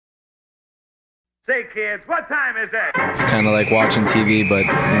Say, kids, what time is it? It's kind of like watching TV, but,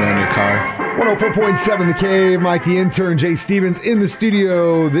 in your car. 104.7 The Cave. Mike the Intern, Jay Stevens in the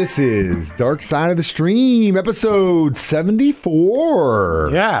studio. This is Dark Side of the Stream, episode 74.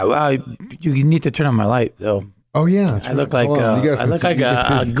 Yeah, you need to turn on my light, though. Oh, yeah. I look like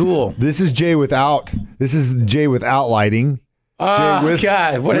a ghoul. This is Jay without lighting. Oh,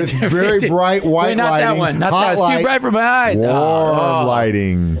 God. What with very bright white not lighting. That one. Not that. It's too bright for my eyes. Warm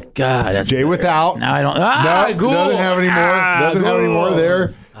lighting. God, that's Jay without. Now I don't. Ghoul. Doesn't have any more. Doesn't have any more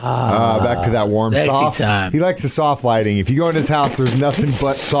there. Back to that warm, soft. Time. He likes the soft lighting. If you go in his house, there's nothing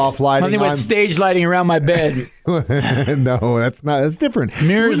but soft lighting. Nothing but stage lighting around my bed. No, that's not. That's different.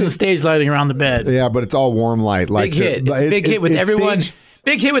 Mirrors and stage lighting around the bed. Yeah, but it's all warm light. Big hit. It's big hit with everyone.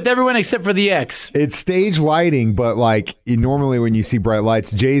 Big hit with everyone except for the ex. It's stage lighting, but normally when you see bright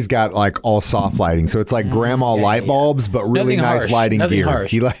lights, Jay's got all soft lighting. So it's like grandma light bulbs, but really nice lighting gear. Harsh.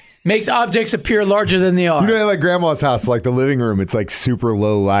 He makes objects appear larger than they are. Like grandma's house, like the living room, it's like super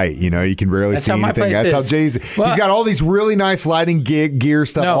low light. You can barely see anything. That's how Jay's. He's got all these really nice lighting gear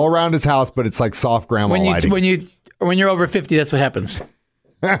stuff all around his house, but it's like soft grandma lighting. When you're over 50, that's what happens.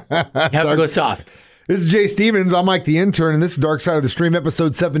 You have to go soft. This is Jay Stevens. I'm Mike the Intern, and this is Dark Side of the Stream,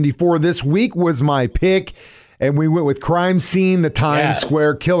 episode 74. This week was my pick, and we went with Crime Scene, the Times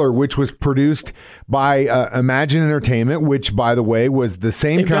Square Killer, which was produced by Imagine Entertainment, which, by the way, was the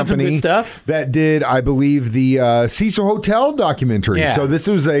same company that did, I believe, the Cecil Hotel documentary. Yeah. So this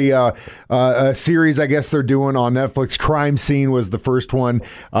was a series, I guess they're doing on Netflix. Crime Scene was the first one,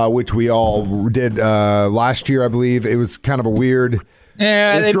 which we all did last year, I believe. It was kind of a weird...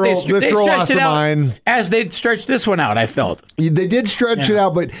 Yeah, this girl lost her mind. As they stretched this one out, I felt. They did stretch it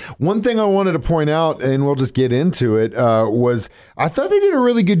out, but one thing I wanted to point out, and we'll just get into it, was I thought they did a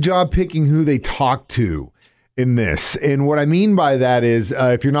really good job picking who they talked to in this. And what I mean by that is,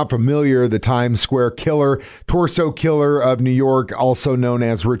 if you're not familiar, the Times Square Killer, torso killer of New York, also known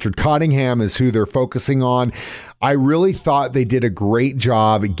as Richard Cottingham, is who they're focusing on. I really thought they did a great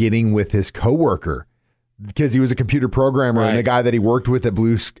job getting with his coworker, because he was a computer programmer, and the guy that he worked with at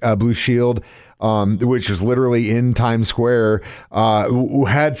Blue Shield, which was literally in Times Square,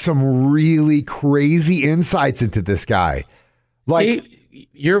 had some really crazy insights into this guy.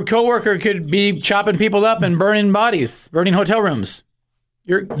 Your coworker could be chopping people up and burning bodies, burning hotel rooms.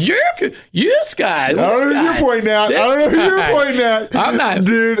 This guy. I don't know who you're pointing at. I'm not,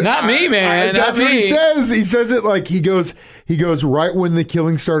 dude. Not me, man. That's what he says. He says it like he goes right when the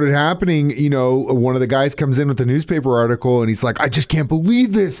killing started happening. One of the guys comes in with a newspaper article, and he's like, "I just can't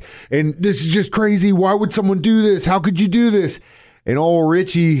believe this, and this is just crazy. Why would someone do this? How could you do this?" And old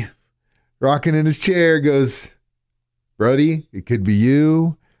Richie, rocking in his chair, goes, "Buddy, it could be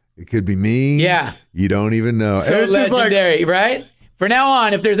you. It could be me. Yeah, you don't even know." So and it's legendary, right? For now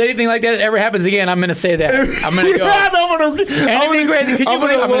on, if there's anything like that ever happens again, I'm going to say that. I'm going to go. Anything crazy? Could you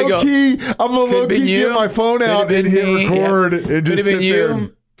believe? I'm going to go. I'm going to low-key get my phone out and hit record and just sit there.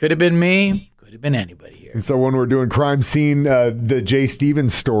 Could have been me. Could have been anybody here. And so when we're doing Crime Scene, the Jay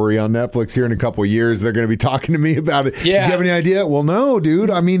Stevens story on Netflix here in a couple of years, they're going to be talking to me about it. Yeah. Do you have any idea? Well, no, dude.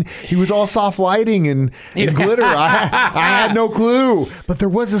 I mean, he was all soft lighting and glitter. I had no clue. But there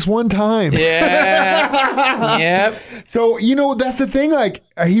was this one time. Yeah. Yep. So, that's the thing.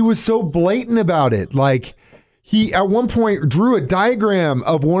 He was so blatant about it. He at one point drew a diagram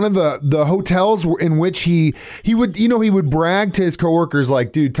of one of the hotels in which he would brag to his coworkers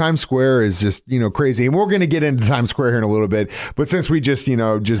like, dude, Times Square is just, crazy. And we're going to get into Times Square here in a little bit. But since we just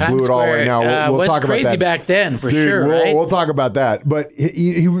blew it all right now, we'll talk about that. Was crazy back then, for sure, right? We'll talk about that. But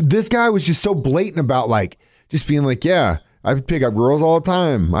this guy was just so blatant about just being like, yeah, I pick up girls all the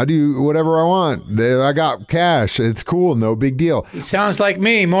time. I do whatever I want. I got cash. It's cool. No big deal. He sounds like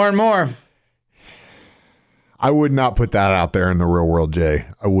me more and more. I would not put that out there in the real world, Jay.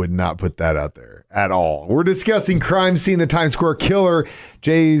 I would not put that out there at all. We're discussing Crime Scene, the Times Square Killer.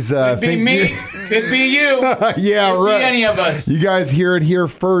 Jay's could be me, could be you. Yeah, could right. Be any of us. You guys hear it here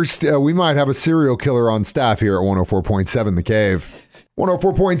first. We might have a serial killer on staff here at 104.7 The Cave.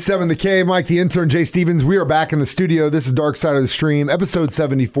 104.7 The Cave. Mike the Intern, Jay Stevens. We are back in the studio. This is Dark Side of the Stream, episode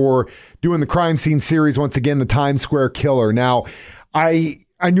 74, doing the Crime Scene series once again, the Times Square Killer. Now,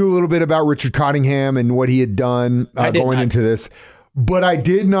 I knew a little bit about Richard Cottingham and what he had done going into this, but I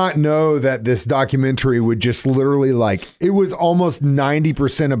did not know that this documentary would just literally it was almost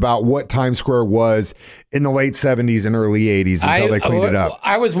 90% about what Times Square was in the late 70s and early 80s until they cleaned it up.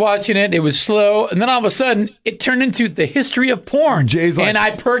 I was watching it. It was slow. And then all of a sudden it turned into the history of porn. Jay's and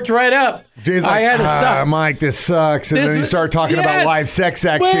I perked right up. Jay's like, I had to stop. Mike, this sucks. And then you start talking about live sex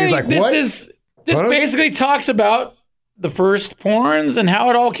acts. Jay's like, what? This basically talks about the first porns and how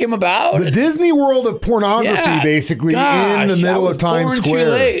it all came about. The Disney World of pornography, basically, in the middle of Times Square.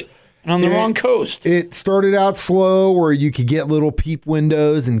 Too late. And on the wrong coast. It started out slow where you could get little peep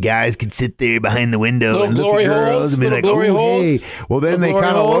windows and guys could sit there behind the window and look at girls and be like, oh, hey. Well, then they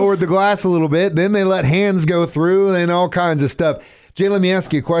kind of lowered the glass a little bit. Then they let hands go through and all kinds of stuff. Jay, let me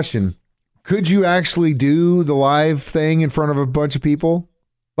ask you a question. Could you actually do the live thing in front of a bunch of people?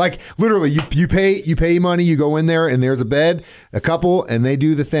 Like literally, you pay money, you go in there, and there's a bed, a couple, and they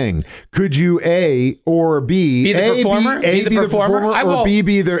do the thing. Could you A or B? Be the performer? Be the performer, or B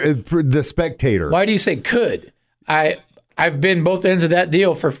be the spectator? Why do you say could? I've been both ends of that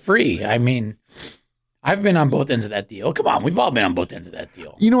deal for free. I mean, I've been on both ends of that deal. Come on, we've all been on both ends of that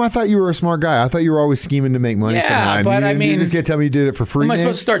deal. You know, I thought you were a smart guy. I thought you were always scheming to make money somehow. Yeah, but you just can't tell me you did it for free. Am I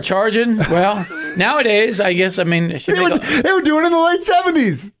supposed to start charging? Well, nowadays, I guess, I mean... They were doing it in the late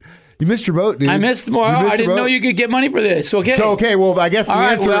 70s. You missed your boat, dude. I missed more. I didn't know you could get money for this. Okay. So, well, I guess the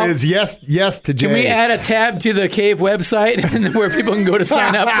answer is yes to Jay. Can we add a tab to the Cave website and where people can go to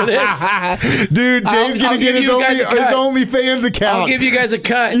sign up for this? Dude, Jay's going to get his OnlyFans account. I'll give you guys a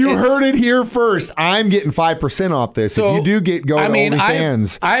cut. You heard it here first. I'm getting 5% off this. So, if you do go to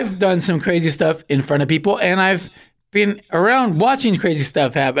OnlyFans. I've done some crazy stuff in front of people, and I've been around watching crazy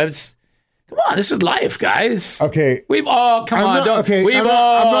stuff happen. Come on, this is life, guys. Okay. We've all, been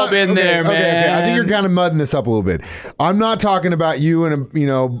there, man. Okay. I think you're kind of mudding this up a little bit. I'm not talking about you and,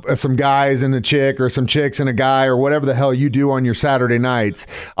 some guys and a chick or some chicks and a guy or whatever the hell you do on your Saturday nights.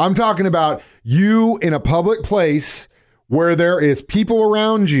 I'm talking about you in a public place where there is people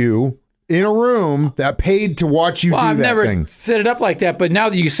around you in a room that paid to watch you do that thing. I've never set it up like that, but now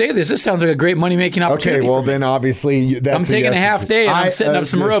that you say this sounds like a great money-making opportunity. Okay, well, then obviously that's I'm taking a half day and I'm setting up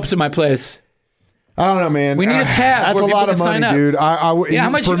some ropes in my place. I don't know, man. We need a tab. That's a lot of money, dude. How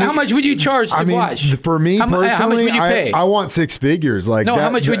much would you charge to watch? For me personally, how much would you pay? I want six figures. How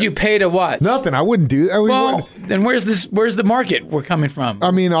much would you pay to watch? Nothing. I wouldn't do that. Then where's the market we're coming from?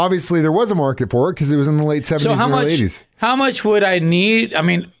 I mean, obviously there was a market for it because it was in the late 70s and early 80s. How much would I need? I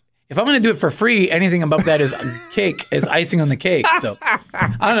mean, if I'm going to do it for free, anything above that is cake, is icing on the cake. So I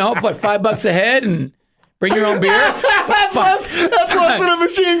don't know, put $5 a head and bring your own beer. That's less than a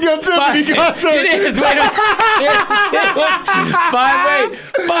Machine Gun Symphony concert. It is. Wait a minute.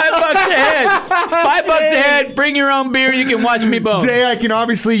 $5 a head. $5 a head. Bring your own beer. You can watch me bone. Jay, I can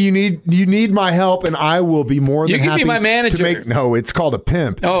obviously you need my help, and I will be more than happy. You can be my manager. No, it's called a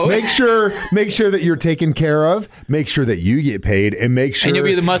pimp. Oh, make sure that you're taken care of. Make sure that you get paid, and make sure. And you'll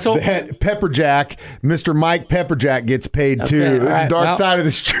be the muscle. That Pepperjack, Mr. Mike Pepperjack, gets paid too. This is Dark Side of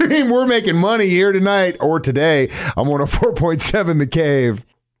the Stream. We're making money here tonight or today. I'm 104.7 The Cave.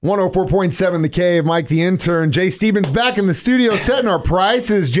 104.7 The Cave. Mike the Intern. Jay Stevens back in the studio setting our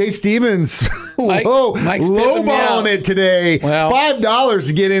prices. Jay Stevens lowballing it today. Well, $5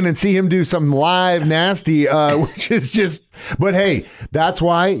 to get in and see him do some live nasty, which is just. But hey, that's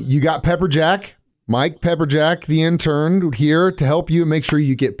why you got Pepperjack. Mike Pepperjack, the intern, here to help you and make sure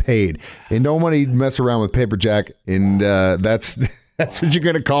you get paid. And don't want to mess around with Pepperjack. And that's what you're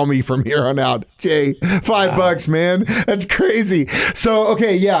going to call me from here on out. Jay, $5, man. That's crazy. So,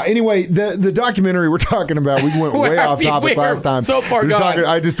 okay, yeah. Anyway, the documentary we're talking about, we went way off topic last time. So far gone.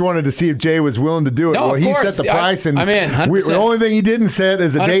 I just wanted to see if Jay was willing to do it. No, well, of he course. set the price. And I'm in, 100%. The only thing he didn't set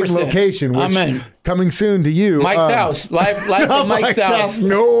is a date and 100%. location, which coming soon to you. Mike's house. Live from Mike's house.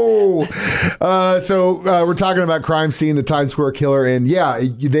 No. So we're talking about crime scene, the Times Square killer. And yeah,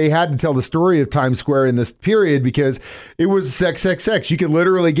 they had to tell the story of Times Square in this period because it was sex. You could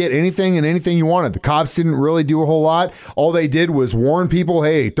literally get anything and anything you wanted. The cops didn't really do a whole lot. All they did was warn people,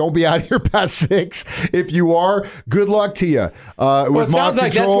 hey, don't be out here past 6. If you are, good luck to you. It sounds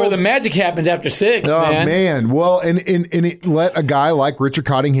like that's where the magic happens after 6, man. Oh, man. Well, and it let a guy like Richard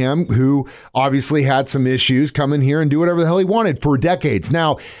Cottingham, who obviously had some issues, come in here and do whatever the hell he wanted for decades.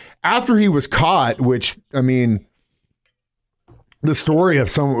 Now, after he was caught, which, I mean, the story of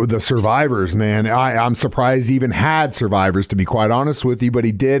some of the survivors, man, I'm surprised he even had survivors, to be quite honest with you, but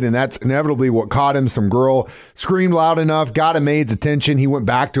he did, and that's inevitably what caught him. Some girl screamed loud enough, got a maid's attention. He went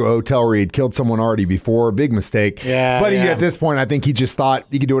back to a hotel where he'd killed someone already before. Big mistake. But at this point, I think he just thought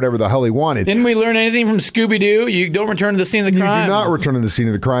he could do whatever the hell he wanted. Didn't we learn anything from Scooby-Doo? You don't return to the scene of the crime. You do not return to the scene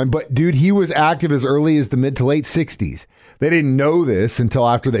of the crime. But, dude, he was active as early as the mid to late 60s. They didn't know this until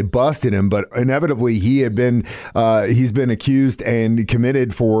after they busted him, but inevitably he's been accused and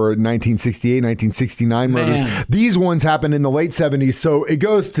committed for 1968, 1969 murders. Man. These ones happened in the late 70s, so it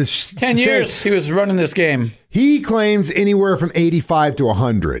goes to 10 years he was running this game. He claims anywhere from 85 to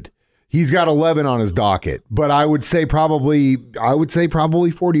 100. He's got 11 on his docket, but I would say probably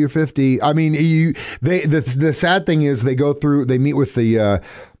 40 or 50. I mean, the sad thing is they meet with the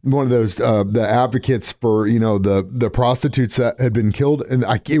one of those the advocates for the prostitutes that had been killed, and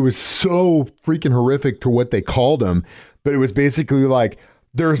it was so freaking horrific to what they called them, but it was basically like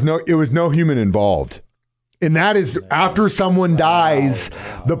it was no human involved, and that is after someone dies,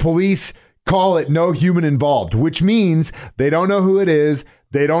 the police call it no human involved, which means they don't know who it is.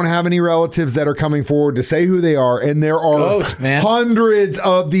 They don't have any relatives that are coming forward to say who they are. And there are hundreds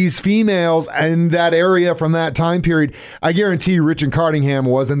of these females in that area from that time period. I guarantee you Richard Cottingham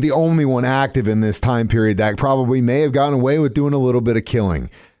wasn't the only one active in this time period that probably may have gotten away with doing a little bit of killing.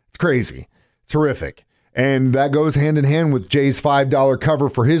 It's crazy. It's horrific. And that goes hand in hand with Jay's $5 cover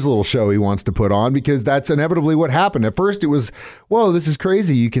for his little show he wants to put on, because that's inevitably what happened. At first, it was, whoa, this is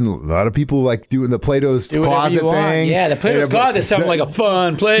crazy. A lot of people like doing the Plato's Closet thing. Yeah, the Plato's Closet sounded like a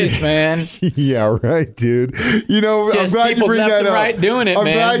fun place, man. Yeah, right, dude. I'm glad you bring that up. Right doing it, I'm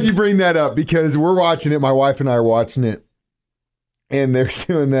glad you bring that up because we're watching it. My wife and I are watching it. And they're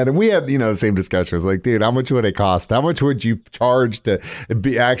doing that. And we had, the same discussion. It's like, dude, how much would it cost? How much would you charge to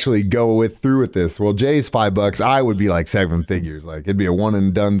actually go through with this? Well, Jay's $5. I would be like 7 figures. Like it'd be a one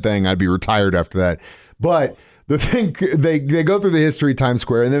and done thing. I'd be retired after that. But the thing, they go through the history of Times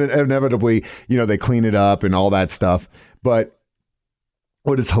Square, and then inevitably, they clean it up and all that stuff. But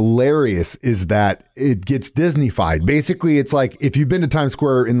what is hilarious is that it gets Disney-fied. Basically, it's like if you've been to Times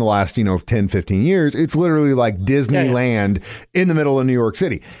Square in the last, 10, 15 years, it's literally like Disneyland in the middle of New York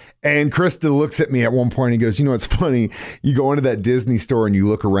City. And Krista looks at me at one point and goes, it's funny. You go into that Disney store and you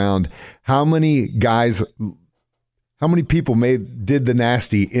look around. How many people did the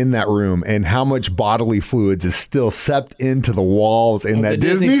nasty in that room, and how much bodily fluids is still seeped into the walls in that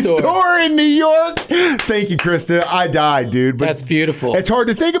Disney store in New York? Thank you, Krista. I died, dude. But that's beautiful. It's hard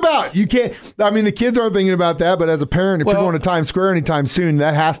to think about. You can't. I mean, the kids aren't thinking about that, but as a parent, if you're going to Times Square anytime soon,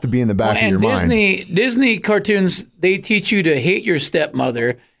 that has to be in the back of your mind. Disney cartoons, they teach you to hate your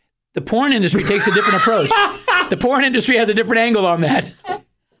stepmother. The porn industry takes a different approach. The porn industry has a different angle on that.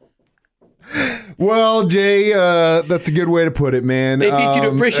 Well, Jay, that's a good way to put it, man. They teach you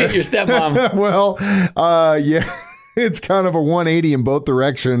to appreciate your stepmom. Well, yeah. It's kind of a 180 in both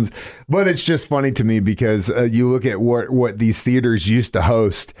directions, but it's just funny to me because you look at what these theaters used to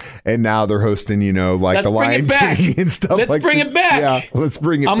host, and now they're hosting, like the Lion King and stuff. Let's bring it back. Yeah, let's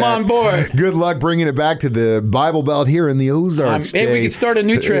bring it back. I'm on board. Good luck bringing it back to the Bible Belt here in the Ozarks. Maybe we can start a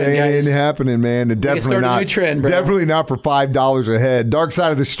new trend, guys. It ain't happening, man. Definitely not. A new trend, bro. Definitely not for $5 a head. Dark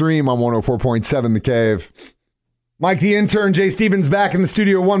Side of the Stream on 104.7 The Cave. Mike the Intern, Jay Stevens back in the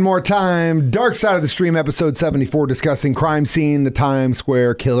studio one more time. Dark Side of the Stream, episode 74, discussing Crime Scene, the Times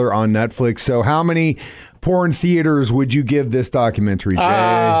Square Killer on Netflix. So how many porn theaters would you give this documentary, Jay?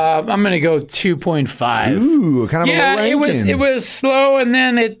 I'm going to go 2.5. Ooh, kind of a low ranking. it was slow, and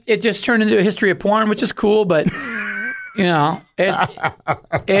then it just turned into a history of porn, which is cool, but...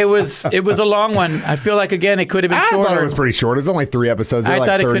 it was a long one. I feel like, again, it could have been shorter. I thought it was pretty short. It was only 3 episodes. They're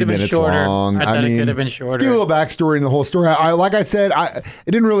like 30 minutes long. I thought it could have been shorter. Give a little backstory in the whole story. Like I said,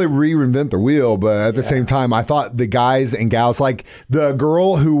 it didn't really reinvent the wheel, but at the same time, I thought the guys and gals, like the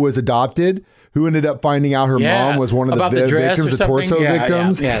girl who was adopted, who ended up finding out her mom was one of the victims, the torso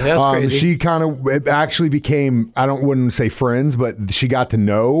victims. Yeah, that's crazy. She kind of actually became, wouldn't say friends, but she got to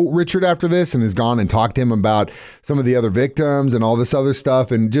know Richard after this and has gone and talked to him about some of the other victims and all this other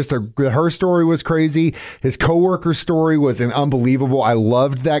stuff. And just her story was crazy. His coworker's story was unbelievable. I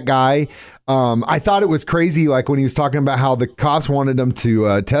loved that guy. I thought it was crazy, like when he was talking about how the cops wanted him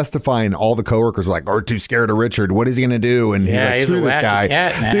to testify, and all the coworkers were like, "We're too scared of Richard. What is he going to do?" And he's like, "Screw this guy,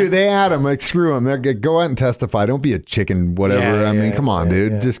 cat, dude." They had him like, "Screw him. Go out and testify. Don't be a chicken, whatever." I mean, come on,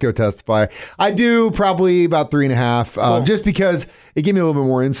 dude. Yeah. Just go testify. I do probably about 3.5, cool. Just because it gave me a little bit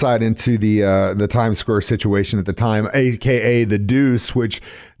more insight into the Times Square situation at the time, aka The Deuce, which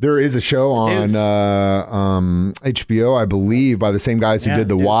there is a show on HBO, I believe, by the same guys who did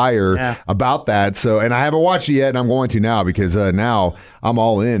The Wire about that. So, and I haven't watched it yet, and I'm going to now because now I'm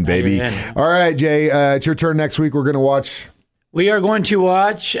all in, baby. All right, Jay, it's your turn next week. We are going to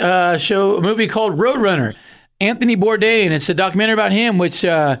watch a movie called Roadrunner. Anthony Bourdain. It's a documentary about him, which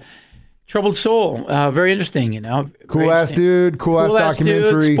troubled soul. Very interesting, Cool ass dude. Cool ass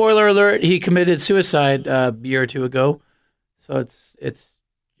documentary. Dude. Spoiler alert: he committed suicide a year or two ago. So it's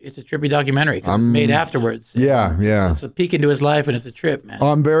it's a trippy documentary 'cause it's made afterwards. Yeah. It's a peek into his life, and it's a trip, man.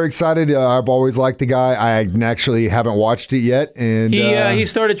 I'm very excited. I've always liked the guy. I actually haven't watched it yet, and He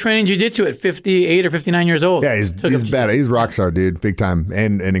started training jiu-jitsu at 58 or 59 years old. yeah, he's bad. He's a rock star, dude, big time,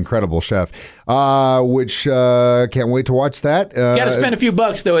 and an incredible chef. Which can't wait to watch that. You got to spend a few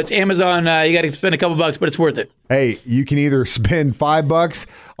bucks though. It's Amazon. You got to spend a couple bucks, but it's worth it. Hey, you can either spend $5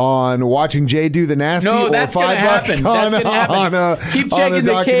 on watching Jay do the nasty, No, or that's $5 gonna happen. That's gonna happen. Keep checking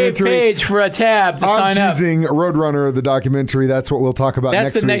the Cave page for a tab to sign up. I'm choosing Roadrunner, the documentary. That's what we'll talk about next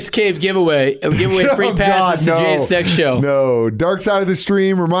week. That's the next Cave giveaway. Give away free passes to Jay's sex show. No, Dark Side of the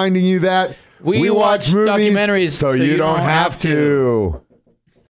Stream reminding you that we watch movies documentaries so you don't have to.